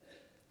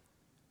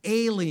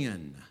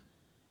 alien,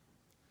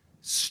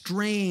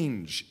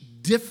 strange,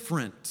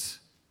 different.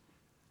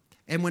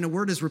 And when a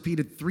word is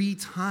repeated 3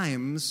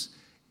 times,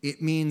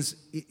 it means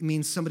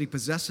somebody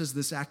possesses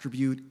this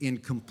attribute in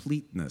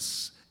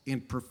completeness,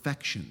 in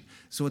perfection.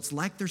 So it's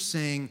like they're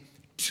saying,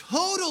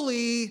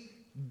 totally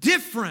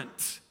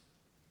different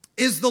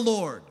is the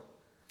Lord.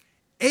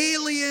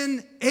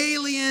 Alien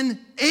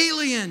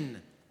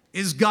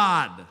is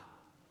God.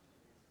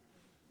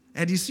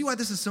 And do you see why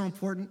this is so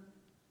important?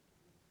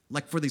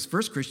 Like for these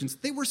first Christians,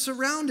 they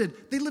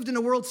lived in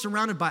a world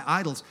surrounded by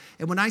idols.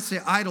 And when I say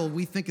idol,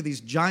 we think of these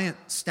giant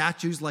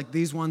statues like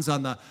these ones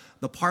on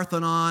the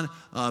Parthenon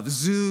of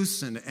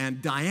Zeus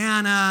and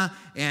Diana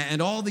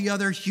and all the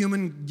other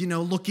human,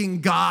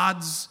 looking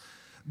gods.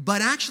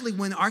 But actually,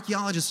 when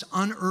archaeologists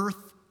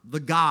unearth the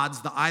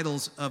gods, the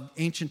idols of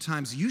ancient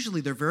times,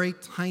 usually they're very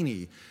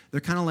tiny. They're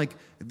kind of like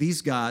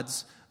these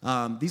gods.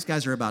 These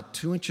guys are about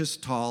 2 inches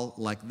tall,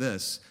 like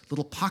this,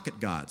 little pocket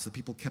gods that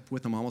people kept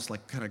with them, almost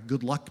like kind of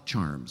good luck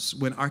charms.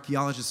 When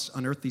archaeologists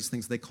unearth these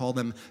things, they call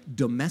them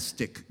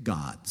domestic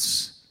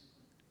gods.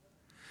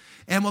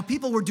 And what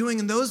people were doing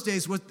in those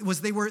days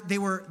was they were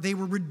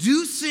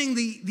reducing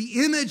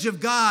the image of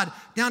God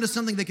down to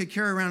something they could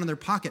carry around in their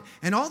pocket.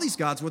 And all these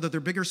gods, whether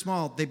they're big or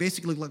small, they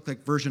basically look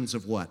like versions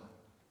of what?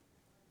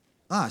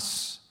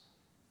 Us.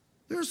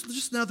 There's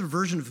just another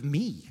version of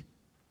me.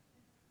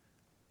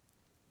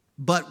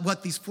 But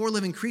what these 4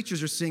 living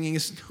creatures are singing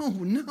is,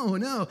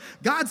 no.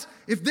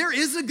 If there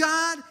is a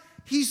God,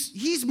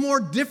 he's more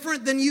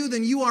different than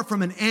you are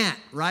from an ant,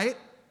 right?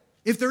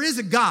 If there is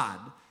a God,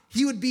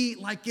 he would be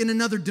like in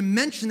another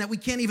dimension that we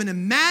can't even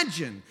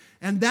imagine.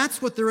 And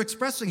that's what they're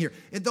expressing here.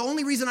 The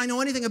only reason I know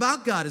anything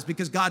about God is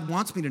because God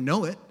wants me to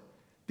know it,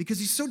 because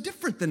he's so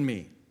different than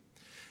me.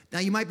 Now,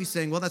 you might be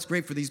saying, well, that's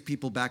great for these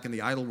people back in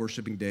the idol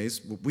worshiping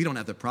days. Well, we don't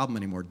have that problem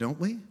anymore, don't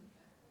we?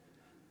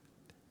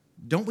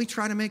 Don't we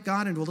try to make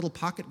God into a little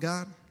pocket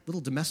God, little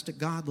domestic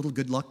God, little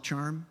good luck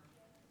charm?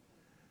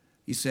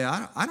 You say,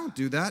 I don't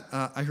do that.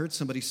 I heard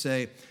somebody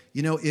say,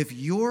 if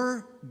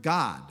your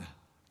God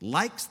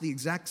likes the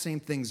exact same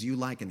things you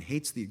like and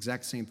hates the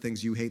exact same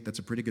things you hate, that's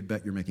a pretty good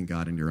bet you're making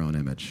God in your own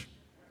image.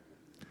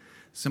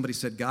 Somebody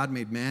said God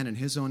made man in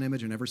his own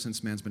image, and ever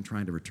since man's been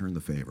trying to return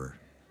the favor.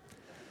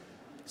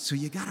 So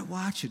you got to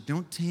watch it.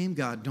 Don't tame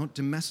God. Don't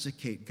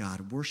domesticate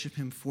God. Worship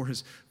him for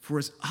his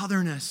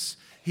otherness.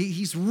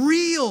 He's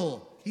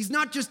real. He's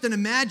not just an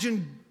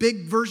imagined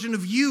big version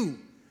of you.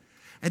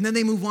 And then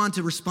they move on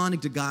to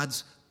responding to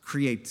God's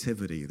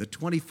creativity. The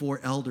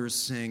 24 elders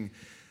sing,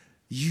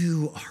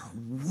 "You are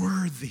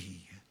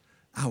worthy,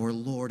 our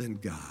Lord and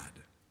God,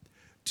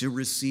 to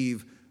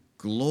receive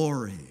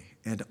glory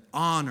and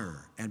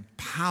honor and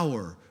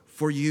power,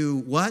 for you,"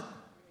 what?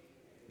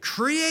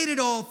 "Created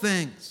all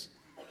things.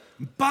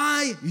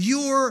 By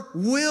your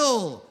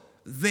will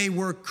they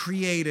were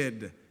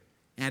created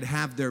and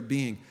have their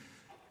being."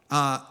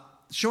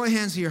 Show of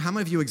hands here. How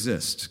many of you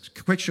exist?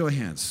 Quick show of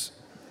hands.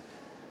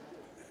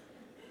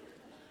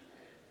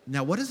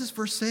 Now, what does this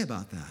verse say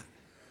about that?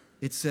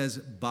 It says,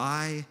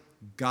 by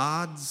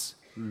God's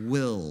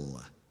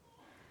will,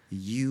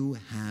 you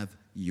have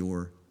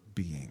your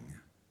being.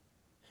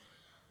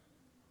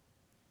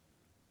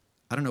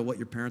 I don't know what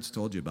your parents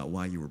told you about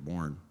why you were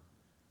born.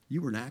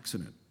 You were an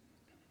accident.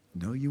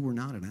 No, you were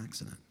not an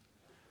accident.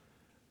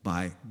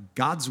 By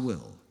God's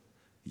will,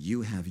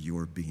 you have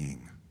your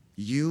being.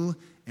 You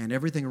and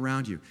everything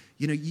around you.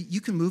 You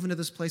can move into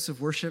this place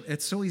of worship.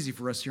 It's so easy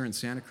for us here in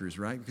Santa Cruz,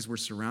 right? Because we're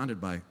surrounded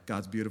by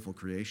God's beautiful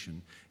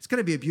creation. It's going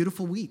to be a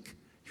beautiful week.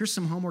 Here's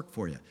some homework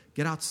for you.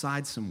 Get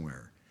outside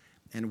somewhere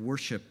and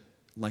worship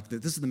like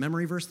this. This is the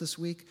memory verse this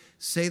week.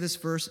 Say this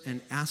verse and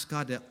ask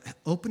God to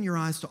open your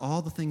eyes to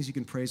all the things you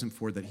can praise him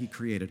for that he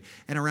created.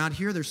 And around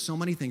here, there's so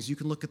many things. You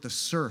can look at the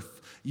surf.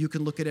 You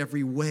can look at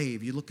every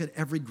wave. You look at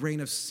every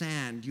grain of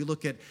sand. You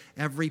look at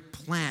every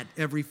plant,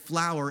 every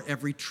flower,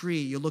 every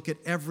tree. You look at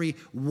every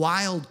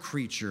wild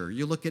creature.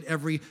 You look at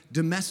every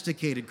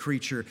domesticated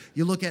creature.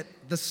 You look at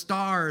the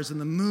stars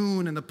and the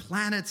moon and the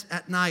planets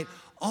at night,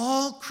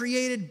 all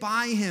created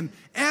by him.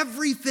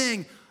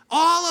 Everything,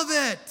 all of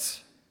it.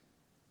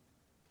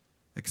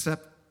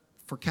 Except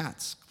for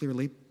cats,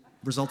 clearly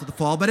result of the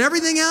fall, but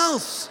everything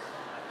else.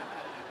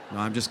 No,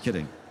 I'm just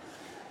kidding.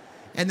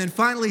 And then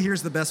finally,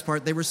 here's the best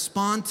part. They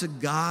respond to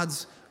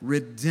God's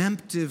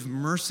redemptive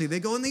mercy.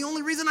 They go, and the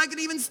only reason I can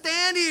even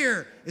stand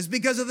here is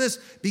because of this.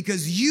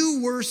 Because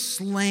you were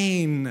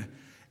slain.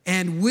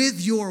 And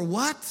with your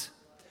what?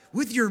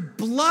 With your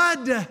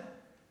blood,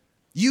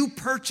 You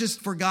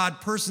purchased for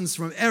God persons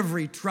from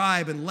every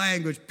tribe and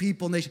language,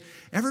 people, nation.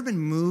 Ever been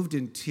moved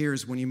in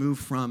tears when you move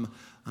from,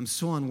 I'm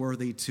so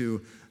unworthy,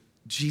 to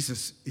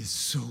Jesus is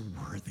so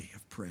worthy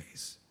of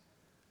praise?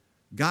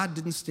 God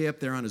didn't stay up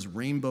there on his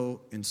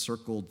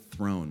rainbow-encircled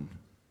throne.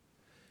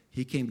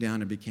 He came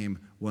down and became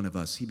one of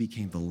us. He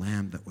became the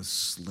lamb that was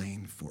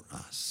slain for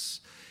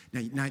us.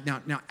 Now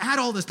add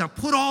all this. Now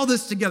put all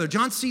this together.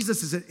 John sees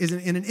this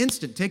in an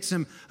instant. Takes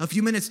him a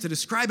few minutes to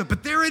describe it,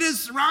 but there it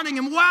is surrounding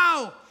him.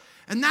 Wow!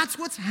 And that's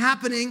what's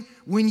happening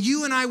when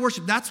you and I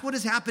worship. That's what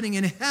is happening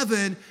in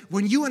heaven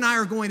when you and I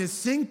are going to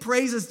sing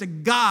praises to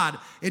God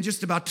in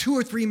just about 2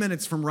 or 3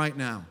 minutes from right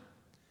now.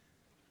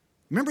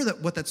 Remember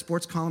what that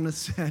sports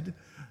columnist said?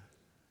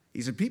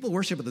 He said, people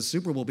worship at the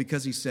Super Bowl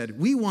because he said,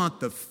 we want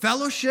the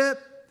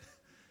fellowship,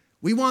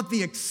 we want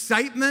the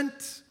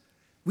excitement,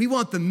 we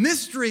want the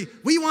mystery,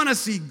 we want to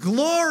see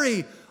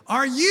glory.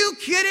 Are you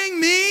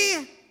kidding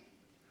me?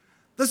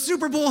 The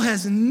Super Bowl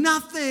has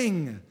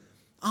nothing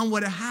on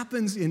what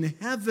happens in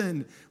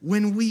heaven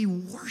when we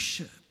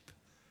worship.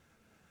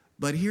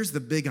 But here's the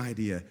big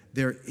idea.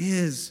 There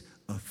is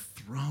a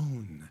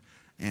throne,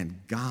 and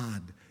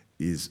God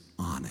is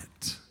on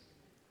it.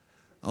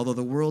 Although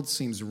the world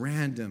seems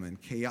random and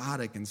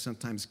chaotic and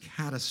sometimes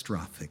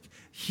catastrophic,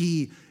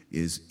 he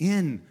is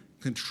in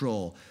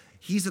control.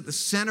 He's at the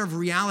center of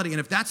reality. And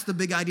if that's the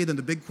big idea, then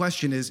the big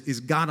question is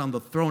God on the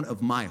throne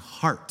of my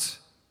heart?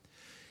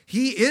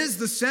 He is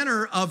the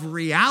center of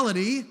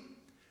reality.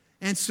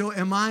 And so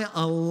am I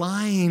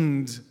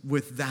aligned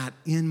with that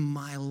in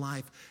my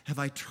life? Have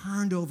I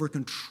turned over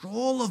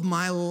control of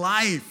my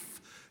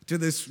life to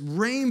this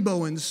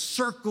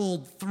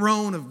rainbow-encircled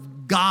throne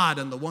of God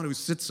and the one who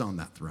sits on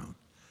that throne?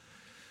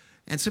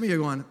 And some of you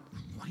are going,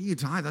 what are you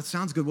talking? That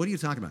sounds good. What are you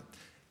talking about?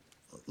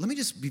 Let me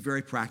just be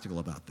very practical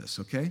about this,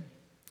 okay?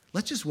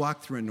 Let's just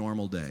walk through a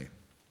normal day.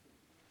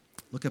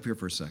 Look up here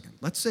for a second.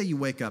 Let's say you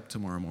wake up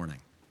tomorrow morning.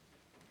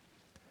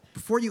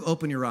 Before you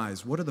open your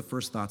eyes, what are the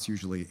first thoughts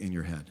usually in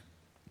your head?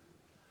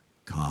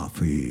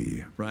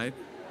 Coffee, right?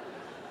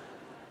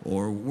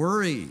 Or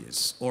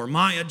worries, or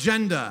my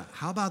agenda.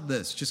 How about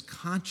this? Just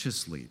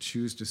consciously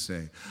choose to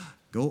say,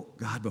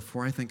 God,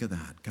 before I think of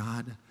that,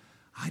 God,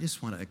 I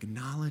just want to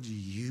acknowledge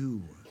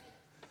you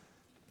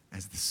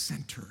as the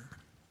center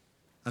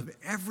of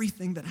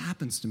everything that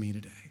happens to me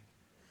today.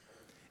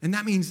 And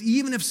that means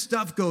even if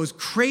stuff goes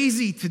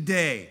crazy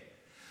today,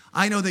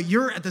 I know that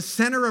you're at the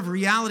center of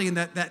reality and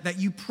that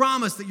you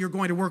promise that you're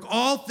going to work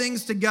all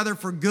things together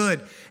for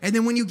good. And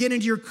then when you get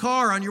into your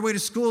car on your way to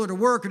school or to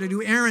work or to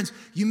do errands,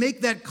 you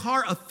make that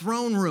car a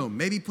throne room.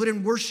 Maybe put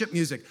in worship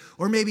music,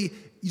 or maybe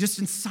just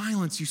in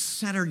silence, you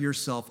center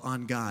yourself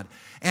on God.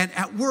 And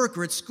at work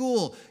or at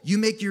school, you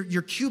make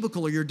your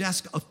cubicle or your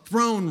desk a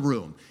throne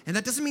room. And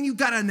that doesn't mean you've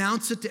got to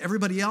announce it to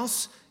everybody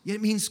else.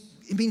 It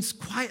means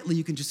quietly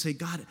you can just say,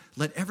 God,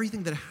 let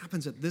everything that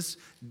happens at this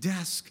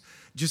desk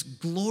just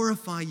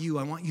glorify you.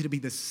 I want you to be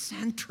the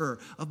center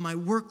of my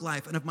work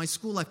life and of my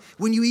school life.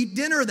 When you eat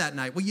dinner that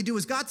night, what you do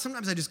is, God,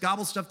 sometimes I just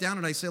gobble stuff down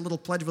and I say a little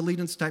Pledge of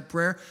Allegiance type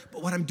prayer.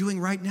 But what I'm doing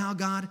right now,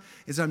 God,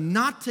 is I'm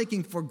not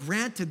taking for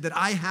granted that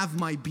I have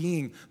my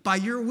being. By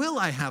your will,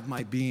 I have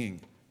my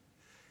being.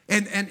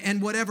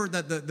 And whatever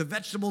the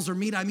vegetables or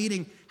meat I'm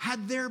eating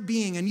had their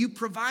being. And you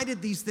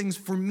provided these things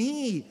for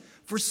me,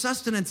 for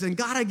sustenance. And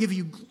God, I give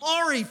you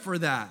glory for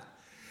that.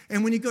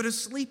 And when you go to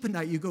sleep at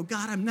night, you go,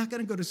 God, I'm not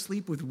going to go to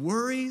sleep with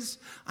worries.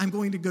 I'm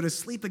going to go to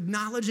sleep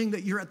acknowledging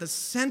that you're at the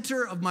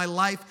center of my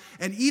life.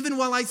 And even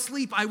while I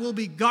sleep, I will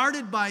be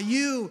guarded by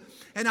you.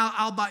 And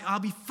I'll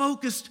be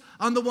focused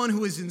on the one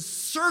who is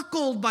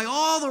encircled by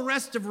all the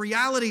rest of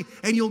reality.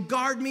 And you'll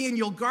guard me and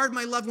you'll guard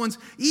my loved ones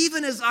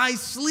even as I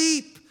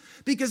sleep.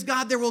 Because,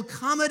 God, there will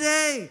come a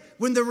day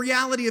when the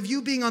reality of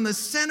you being on the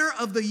center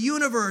of the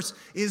universe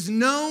is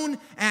known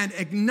and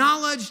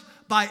acknowledged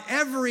by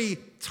every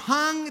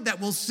tongue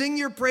that will sing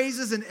your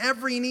praises and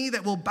every knee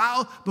that will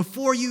bow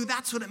before you.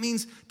 That's what it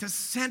means to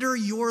center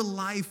your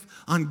life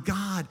on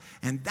God.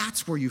 And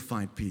that's where you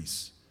find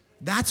peace.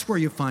 That's where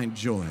you find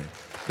joy.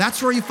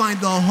 That's where you find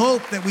the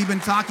hope that we've been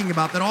talking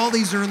about, that all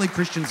these early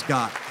Christians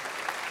got.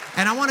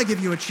 And I want to give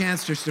you a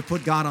chance just to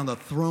put God on the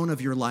throne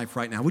of your life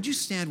right now. Would you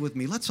stand with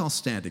me? Let's all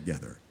stand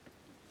together.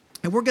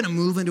 And we're going to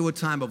move into a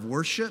time of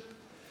worship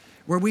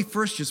where we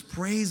first just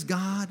praise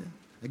God,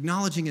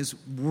 acknowledging his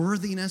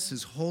worthiness,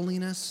 his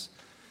holiness.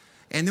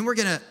 And then we're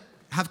going to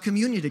have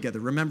communion together,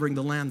 remembering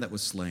the lamb that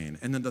was slain.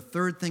 And then the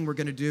third thing we're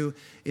going to do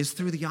is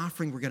through the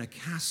offering, we're going to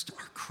cast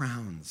our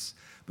crowns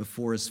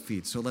before his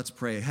feet. So let's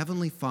pray.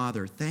 Heavenly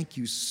Father, thank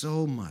you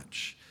so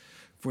much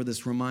for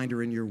this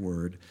reminder in your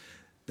word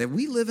that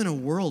we live in a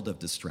world of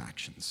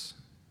distractions.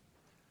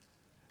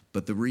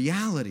 But the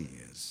reality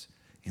is,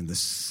 in the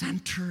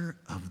center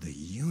of the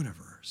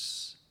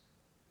universe,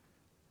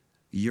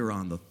 you're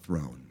on the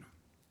throne.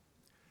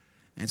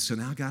 And so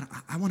now, God,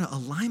 I want to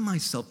align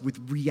myself with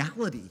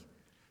reality.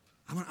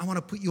 I want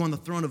to put you on the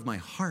throne of my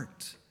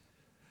heart.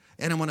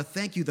 And I want to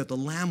thank you that the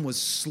Lamb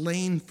was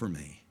slain for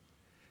me.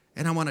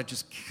 And I want to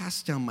just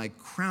cast down my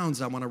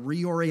crowns. I want to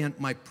reorient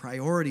my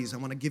priorities. I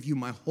want to give you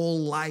my whole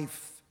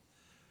life.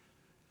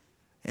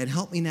 And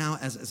help me now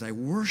as I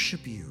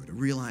worship you to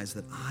realize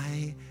that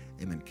I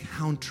am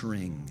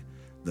encountering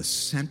the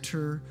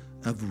center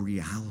of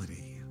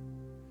reality.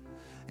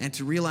 And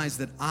to realize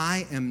that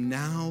I am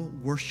now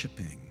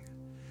worshiping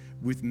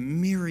with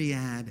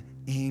myriad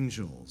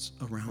angels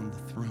around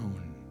the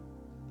throne.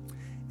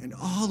 And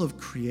all of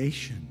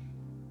creation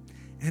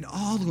and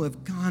all who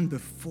have gone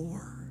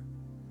before.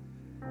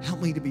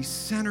 Help me to be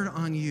centered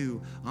on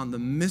you, on the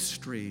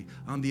mystery,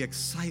 on the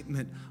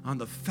excitement, on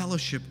the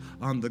fellowship,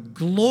 on the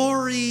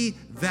glory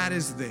that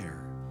is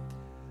there.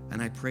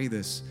 And I pray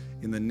this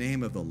in the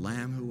name of the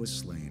Lamb who was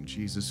slain,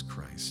 Jesus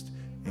Christ.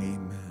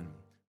 Amen.